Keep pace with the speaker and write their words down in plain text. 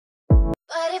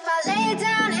But if I lay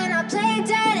down and I play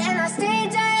dead and I stay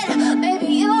dead, maybe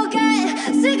you'll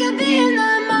get sick of being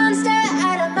the monster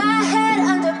out of my head,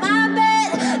 under my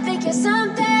bed. Think you're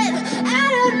something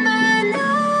out of my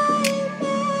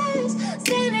nightmares,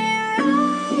 standing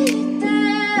right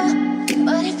there.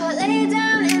 But if I lay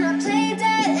down and I play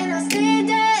dead and I stay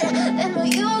dead, then will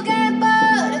you get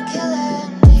bored of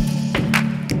killing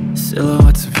me?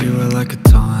 Silhouettes of you are like a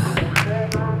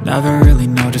taunt. Never really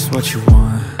know just what you want.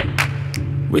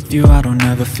 With you I don't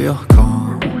ever feel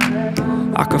calm.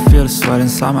 I can feel the sweat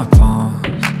inside my palms.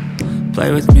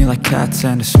 Play with me like cats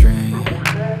and a string.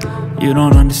 You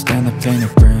don't understand the pain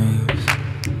it brings.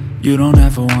 You don't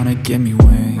ever wanna give me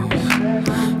wings.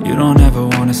 You don't ever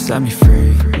wanna set me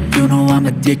free. You know I'm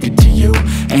addicted to you,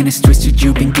 and it's twisted,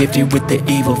 you've been gifted with the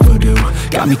evil voodoo.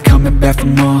 Got me coming back for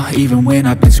more, even when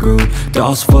I've been screwed.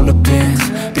 Dolls full of pins,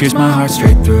 pierce my heart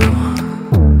straight through.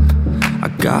 I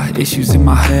got issues in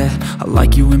my head, I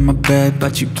like you in my bed,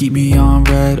 but you keep me on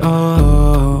red.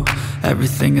 Oh,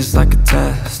 everything is like a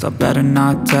test, I better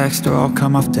not text or I'll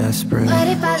come off desperate. But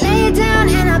if I lay down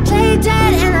and I play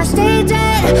dead and I stay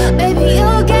dead, maybe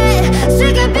you'll get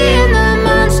sick of being the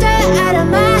monster out of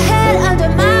my head, under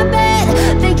my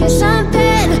bed. Think you're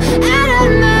something out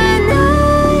of my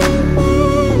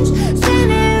nightmares,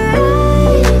 standing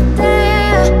right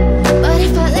there. But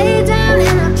if I lay down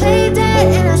and I play dead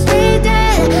and I stay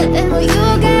dead, then will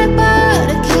you get bored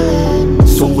of killing me?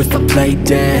 So if I play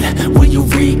dead, will you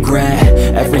regret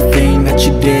everything that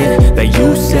you did, that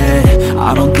you said?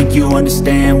 I don't think you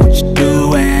understand what you're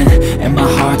doing, and my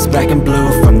heart's black and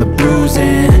blue from the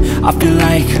bruising. I feel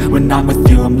like when I'm with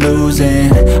you I'm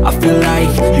losing. I feel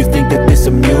like you think that this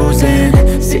amusing,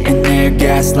 sitting there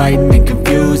gaslighting and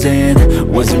confusing.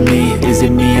 Was it me? Is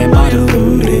it me? Am I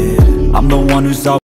deluded? I'm the one who's always